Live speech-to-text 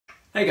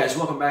Hey guys,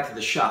 welcome back to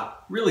the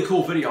shop. Really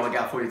cool video I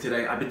got for you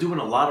today. I've been doing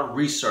a lot of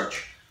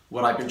research.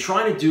 What I've been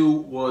trying to do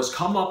was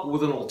come up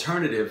with an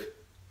alternative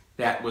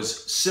that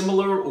was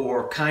similar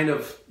or kind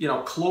of,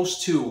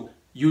 close to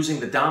using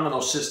the Domino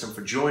system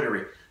for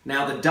joinery.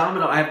 Now the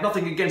Domino, I have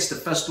nothing against the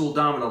Festool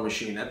Domino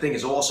machine. That thing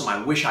is awesome.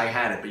 I wish I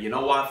had it, but you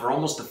know what? For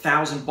almost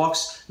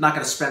 $1,000, not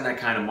going to spend that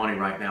kind of money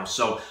right now.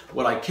 So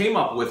what I came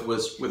up with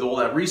was, with all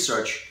that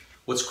research,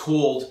 what's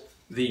called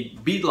the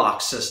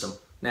Beadlock system.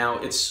 Now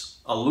it's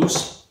a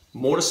loose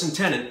mortise and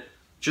tenon,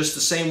 just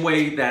the same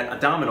way that a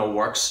domino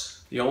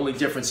works. The only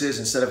difference is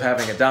instead of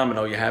having a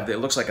domino, you have, it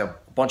looks like a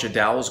bunch of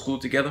dowels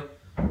glued together.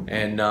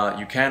 And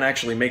you can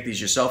actually make these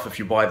yourself if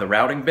you buy the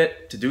routing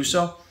bit to do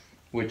so,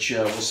 which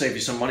will save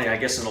you some money, I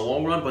guess, in the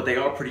long run, but they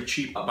are pretty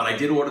cheap. But I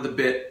did order the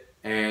bit,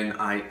 and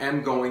I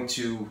am going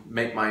to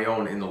make my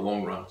own in the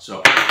long run.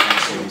 So I'll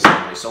save you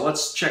some money. So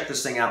let's check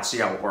this thing out and see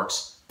how it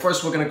works.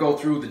 First, we're going to go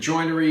through the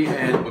joinery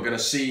and we're going to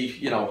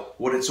see,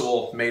 what it's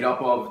all made up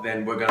of.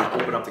 Then we're going to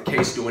open up the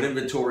case, do an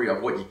inventory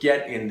of what you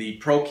get in the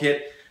Pro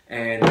Kit,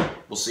 and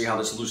we'll see how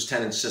this loose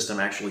tenon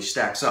system actually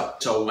stacks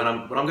up. So what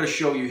I'm going to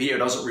show you here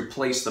doesn't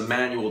replace the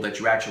manual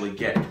that you actually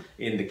get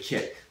in the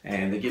kit.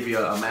 And they give you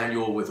a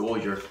manual with all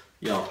your,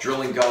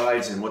 drilling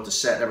guides and what to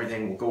set and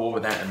everything. We'll go over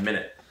that in a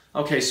minute.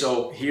 Okay,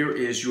 so here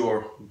is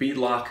your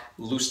Beadlock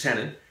loose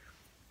tenon.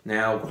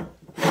 Now,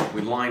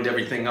 we lined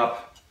everything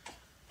up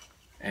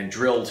and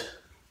drilled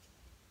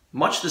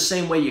much the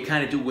same way you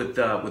kind of do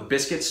with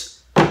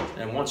biscuits.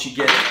 And once you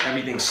get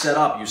everything set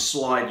up, you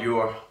slide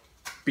your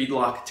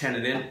beadlock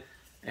tenon in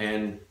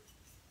and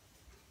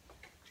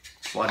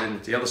slide it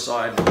into the other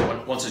side.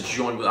 Once it's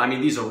joined with,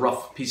 these are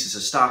rough pieces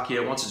of stock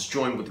here. Once it's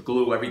joined with the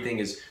glue, everything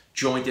is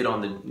jointed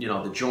on the,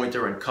 the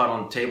jointer and cut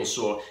on the table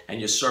saw,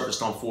 and you're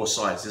surfaced on four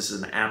sides. This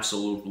is an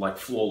absolute,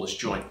 flawless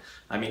joint.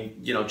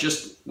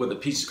 Just with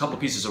a couple of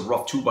pieces of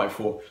rough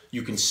 2x4,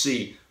 you can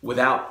see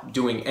without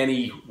doing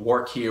any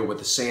work here with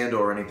the sand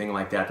or anything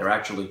like that, they're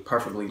actually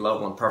perfectly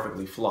level and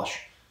perfectly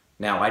flush.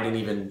 Now, I didn't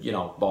even,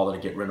 bother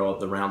to get rid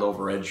of the round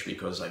over edge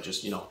because I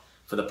just,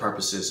 for the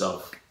purposes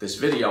of this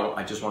video,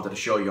 I just wanted to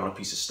show you on a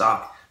piece of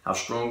stock how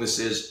strong this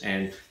is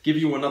and give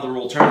you another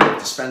alternative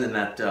to spending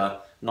that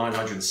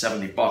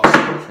 $970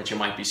 that you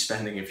might be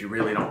spending if you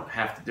really don't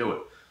have to do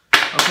it.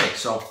 Okay,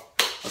 so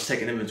let's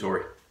take an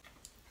inventory.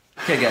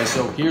 Okay guys,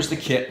 so here's the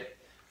kit.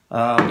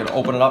 I'm going to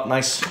open it up,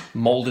 nice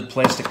molded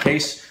plastic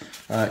case.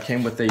 It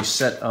came with a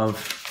set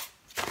of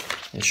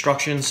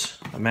instructions,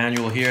 a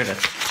manual here that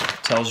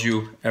tells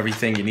you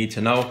everything you need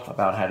to know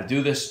about how to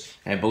do this.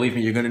 And believe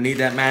me, you're going to need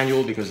that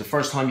manual because the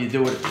first time you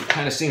do it, it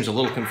kind of seems a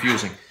little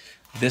confusing.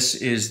 This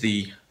is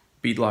the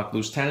Beadlock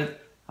loose tenon.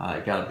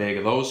 I got a bag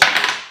of those.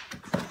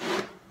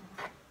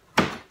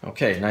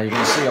 Okay, now you're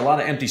going to see a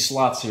lot of empty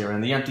slots here,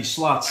 and the empty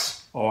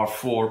slots are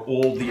for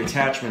all the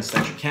attachments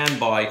that you can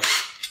buy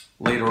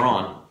later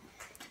on.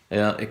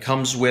 It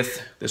comes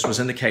with, this was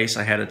in the case,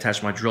 I had to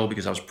attach my drill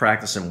because I was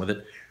practicing with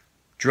it.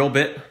 Drill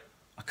bit,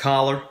 a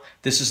collar.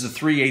 This is the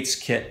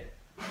 3/8 kit.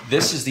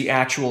 This is the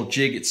actual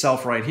jig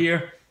itself right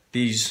here.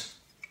 This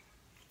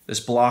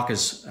block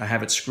is, I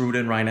have it screwed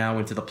in right now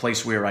into the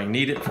place where I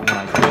need it for when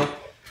I drill.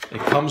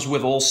 It comes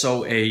with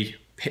also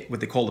what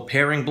they call the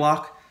pairing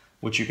block.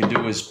 What you can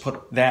do is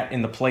put that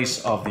in the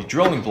place of the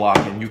drilling block,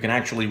 and you can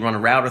actually run a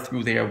router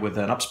through there with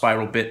an up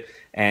spiral bit,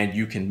 and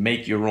you can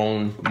make your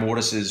own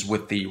mortises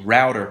with the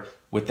router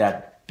with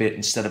that bit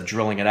instead of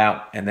drilling it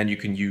out, and then you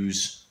can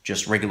use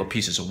just regular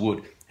pieces of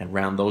wood and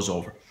round those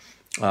over.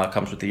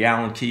 Comes with the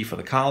Allen key for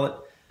the collet.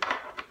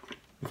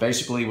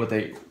 Basically what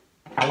I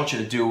want you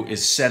to do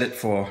is set it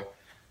for,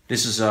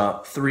 this is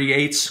a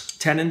 3/8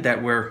 tenon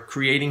that we're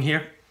creating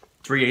here,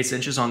 3/8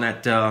 inches on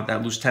that,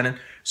 that loose tenon.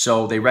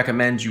 So they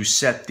recommend you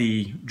set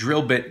the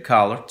drill bit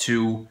collar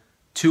to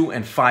 2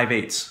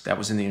 5/8. That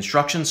was in the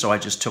instructions, so I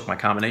just took my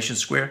combination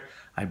square.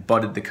 I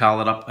butted the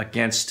collar up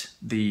against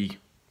the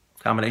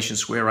combination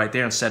square right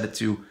there and set it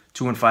to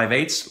 2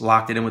 5/8,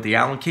 locked it in with the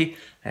Allen key,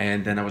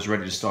 and then I was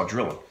ready to start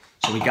drilling.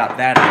 So we got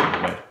that out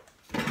of the way.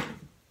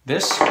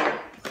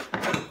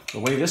 The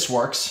way this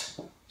works,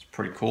 it's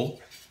pretty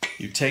cool.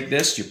 You take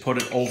this, you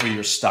put it over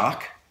your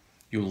stock,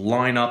 you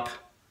line up,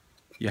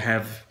 you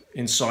have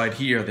inside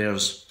here,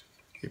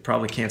 you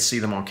probably can't see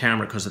them on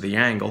camera because of the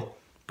angle,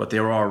 but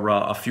there are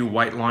a few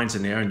white lines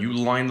in there, and you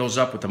line those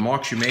up with the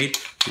marks you made.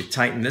 You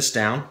tighten this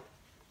down.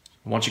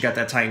 Once you got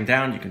that tightened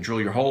down, you can drill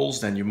your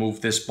holes, then you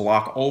move this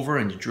block over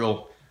and you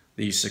drill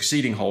the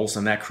succeeding holes,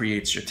 and that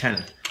creates your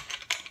tenon.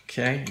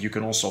 Okay, you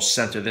can also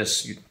center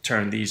this. You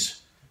turn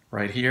these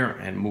right here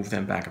and move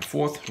them back and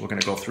forth. We're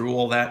going to go through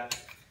all that.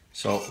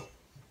 So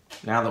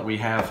now that we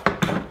have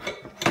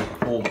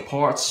all the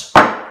parts,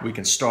 we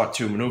can start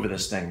to maneuver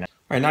this thing. All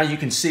right, now you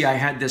can see I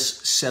had this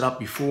set up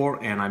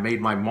before, and I made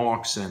my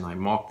marks, and I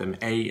marked them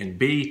A and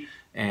B,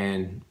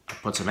 and I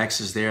put some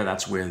X's there.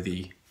 That's where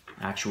the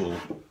actual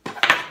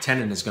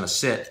tenon is going to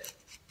sit.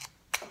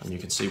 And you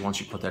can see once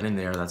you put that in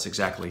there, that's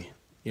exactly,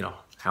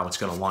 how it's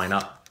going to line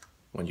up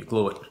when you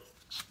glue it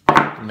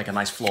and make a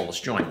nice flawless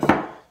joint.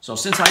 So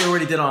since I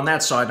already did it on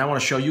that side, I want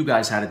to show you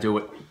guys how to do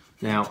it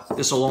Now,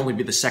 this will only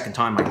be the second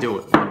time I do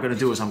it. What I'm going to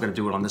do is I'm going to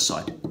do it on this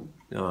side.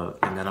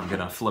 And then I'm going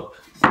to flip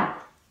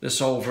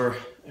this over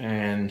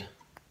and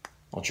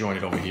I'll join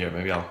it over here.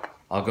 Maybe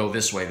I'll go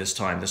this way this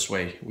time. This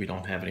way we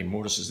don't have any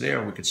mortises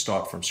there. We could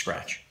start from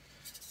scratch.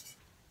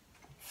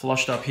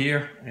 Flushed up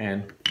here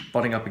and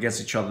butting up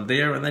against each other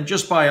there. And then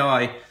just by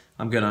eye,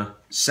 I'm going to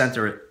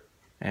center it.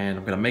 And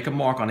I'm going to make a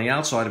mark on the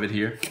outside of it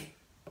here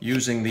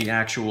using the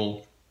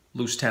actual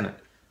loose tenon.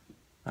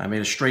 I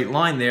made a straight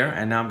line there,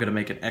 and now I'm going to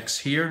make an X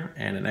here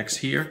and an X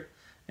here.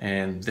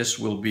 And this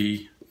will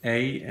be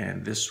A,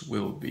 and this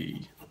will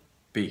be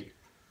B.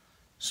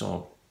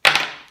 So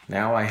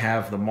now I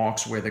have the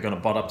marks where they're going to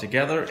butt up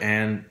together,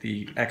 and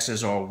the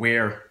X's are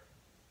where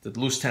the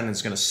loose tenon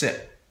is going to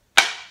sit.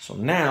 So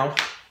now,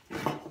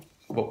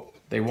 what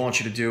they want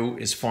you to do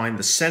is find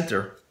the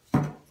center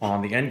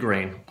on the end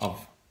grain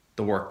of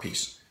the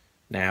workpiece.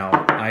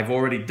 Now, I've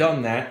already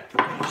done that.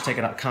 Just take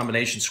a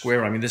combination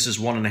square. I mean, this is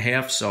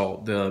 1.5,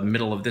 so the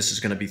middle of this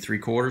is going to be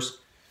 3/4.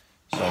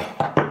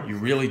 So you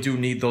really do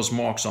need those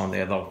marks on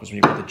there, though, because when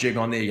you put the jig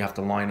on there, you have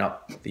to line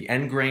up the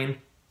end grain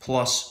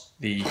plus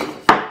the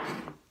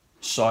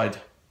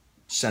side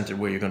center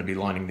where you're going to be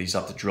lining these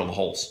up to drill the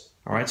holes.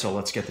 All right, so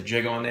let's get the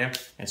jig on there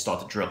and start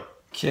to drill.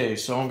 Okay,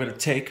 so I'm going to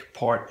take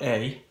part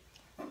A,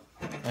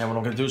 and what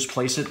I'm going to do is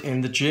place it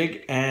in the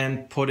jig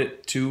and put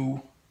it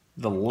to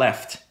the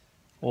left.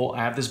 Well,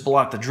 I have this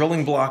block. The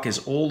drilling block is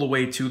all the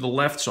way to the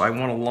left, so I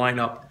want to line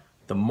up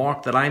the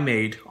mark that I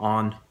made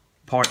on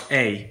part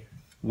A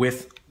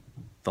with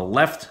the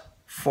left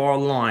far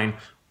line,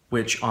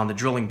 which on the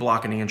drilling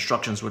block and the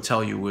instructions would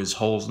tell you is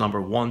holes number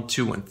 1,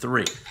 2, and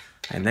 3.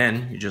 And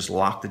then you just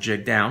lock the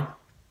jig down,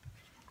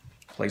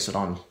 place it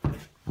on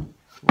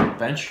the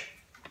bench,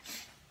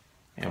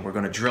 and we're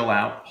going to drill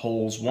out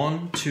holes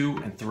 1,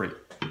 2, and 3.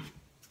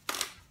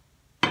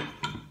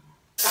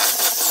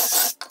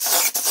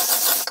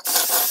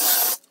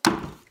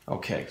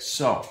 Okay,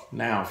 so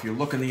now if you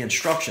look in the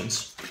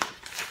instructions,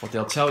 what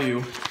they'll tell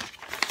you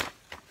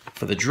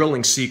for the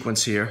drilling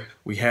sequence here,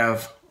 we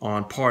have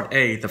on part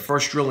A, the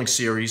first drilling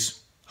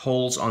series,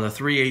 holes on the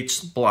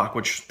 3/8 block,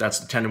 which that's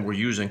the tenon we're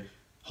using,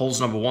 holes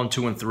number 1,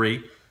 2, and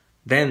 3.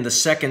 Then the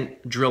second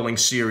drilling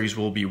series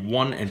will be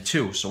 1 and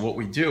 2. So what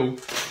we do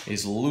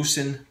is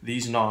loosen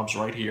these knobs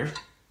right here,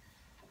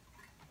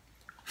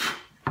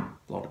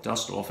 blow the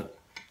dust off it,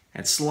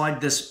 and slide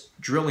this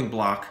drilling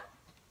block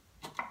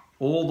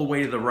all the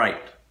way to the right.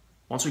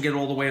 Once we get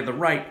all the way to the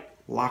right,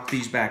 lock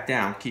these back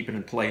down, keep it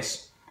in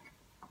place.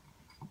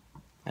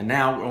 And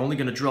now we're only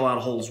going to drill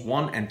out holes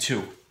 1 and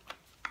 2.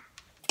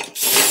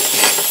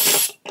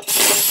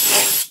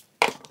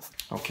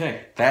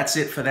 Okay, that's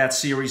it for that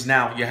series.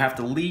 Now you have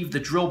to leave the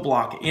drill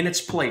block in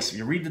its place. If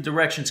you read the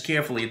directions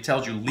carefully, it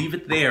tells you leave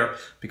it there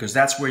because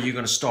that's where you're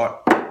going to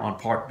start on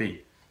part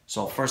B.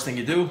 So first thing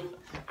you do,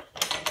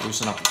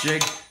 loosen up the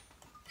jig.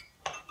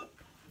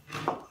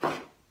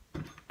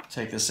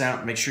 Take this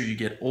out, make sure you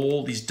get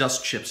all these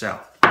dust chips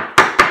out.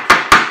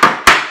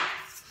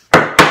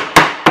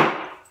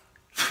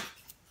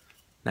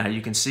 Now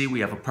you can see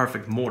we have a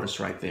perfect mortise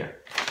right there.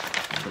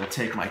 I'm going to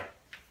take my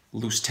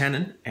loose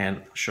tenon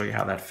and show you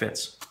how that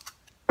fits.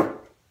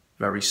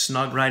 Very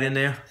snug right in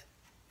there,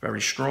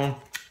 very strong.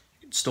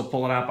 You can still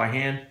pull it out by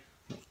hand.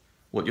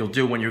 What you'll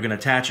do when you're going to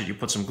attach it, you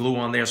put some glue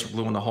on there, some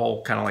glue in the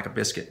hole, kind of like a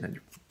biscuit, and then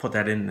you put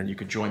that in and then you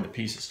can join the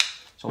pieces.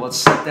 So let's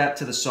set that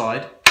to the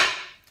side.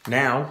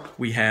 Now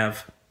we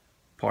have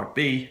part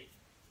B.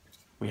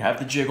 We have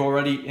the jig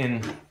already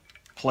in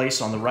place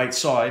on the right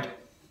side.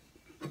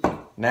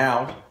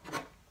 Now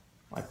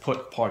I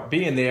put part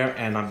B in there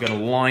and I'm going to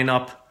line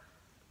up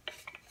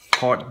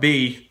part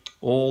B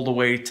all the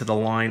way to the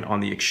line on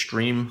the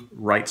extreme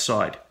right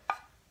side.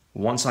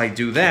 Once I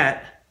do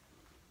that,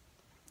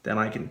 then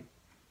I can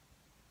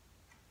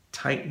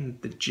tighten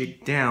the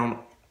jig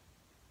down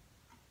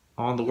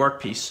on the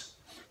workpiece.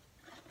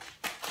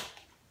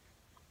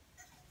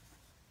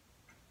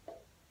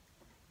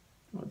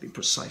 I'll be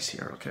precise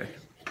here, okay.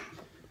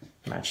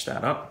 Match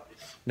that up.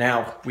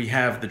 Now we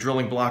have the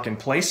drilling block in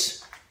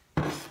place.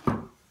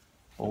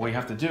 All we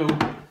have to do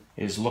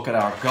is look at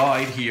our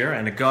guide here,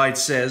 and the guide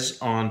says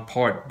on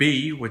part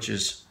B, which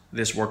is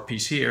this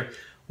workpiece here,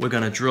 we're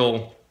going to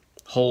drill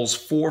holes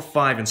 4,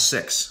 5, and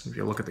 6. If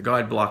you look at the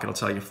guide block, it'll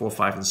tell you 4,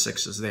 5, and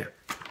 6 is there.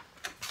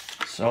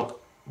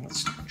 So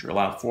let's drill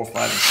out 4, 5,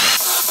 and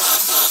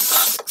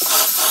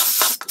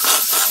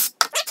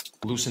 6.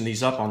 Loosen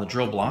these up on the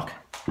drill block.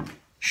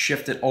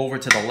 Shift it over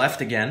to the left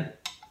again.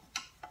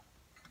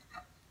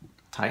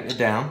 Tighten it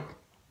down.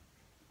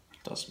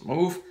 Doesn't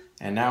move.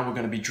 And now we're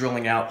going to be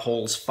drilling out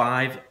holes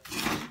 5,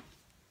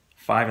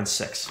 5, and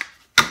 6.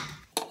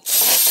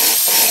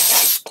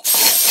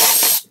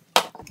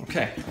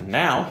 Okay, and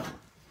now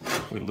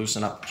we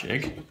loosen up the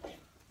jig.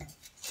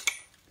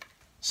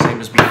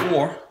 Same as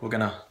before, we're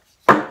going to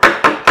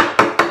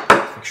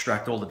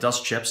extract all the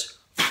dust chips.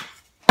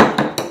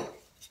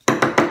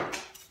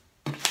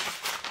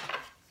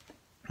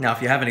 Now,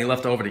 if you have any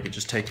left over, you can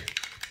just take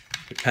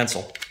your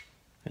pencil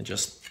and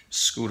just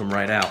scoot them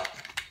right out.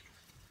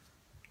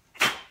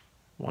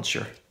 Once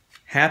you're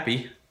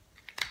happy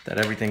that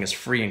everything is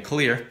free and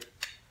clear,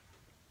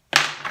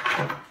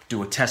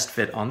 do a test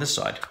fit on this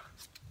side.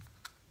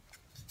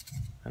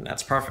 And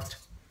that's perfect.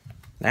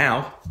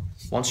 Now,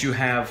 once you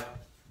have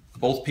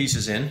both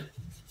pieces in,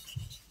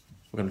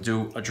 we're going to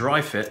do a dry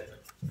fit,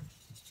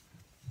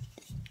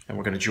 and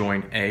we're going to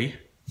join A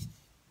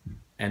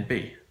and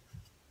B.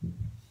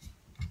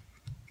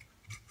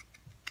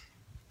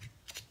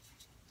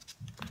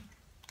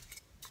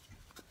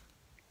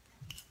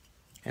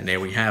 And there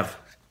we have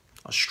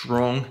a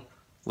strong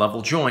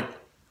level joint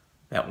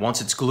that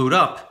once it's glued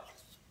up,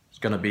 it's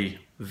going to be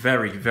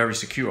very, very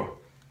secure.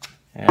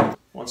 And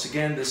once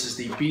again, this is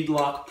the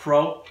Beadlock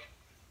Pro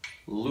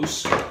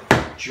loose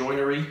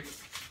joinery.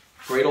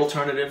 Great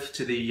alternative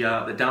to the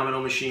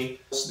Domino machine.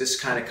 This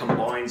kind of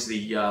combines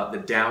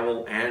the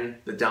dowel and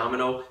the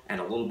Domino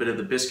and a little bit of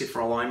the biscuit for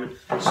alignment.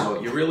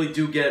 So you really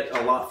do get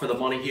a lot for the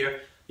money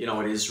here. You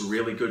know, it is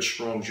really good,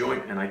 strong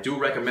joint, and I do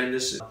recommend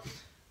this.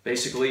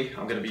 Basically,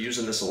 I'm going to be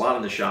using this a lot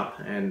in the shop,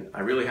 and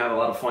I really have a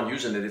lot of fun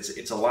using it.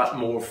 It's a lot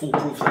more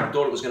foolproof than I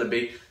thought it was going to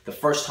be. The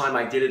first time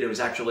I did it, it was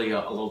actually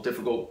a little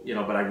difficult, you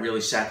know, but I really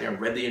sat there and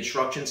read the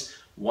instructions.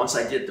 Once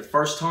I did it the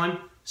first time,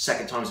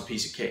 second time's a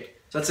piece of cake.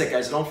 So that's it,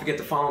 guys. Don't forget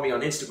to follow me on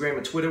Instagram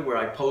and Twitter, where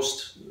I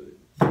post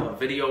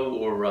video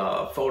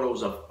or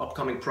photos of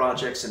upcoming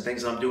projects and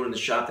things that I'm doing in the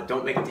shop that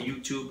don't make it to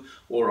YouTube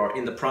or are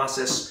in the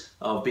process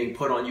of being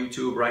put on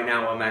YouTube. Right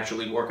now, I'm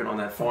actually working on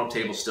that farm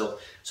table still,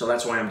 so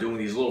that's why I'm doing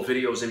these little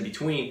videos in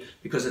between,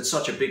 because it's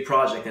such a big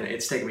project and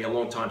it's taken me a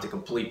long time to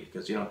complete,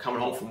 because, you know,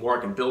 coming home from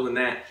work and building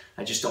that,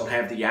 I just don't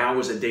have the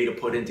hours a day to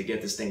put in to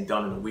get this thing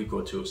done in a week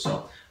or two.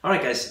 So, all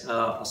right, guys,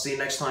 I'll see you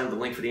next time. The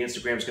link for the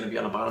Instagram is going to be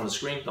on the bottom of the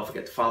screen. Don't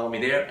forget to follow me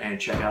there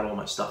and check out all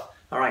my stuff.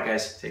 All right,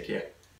 guys, take care.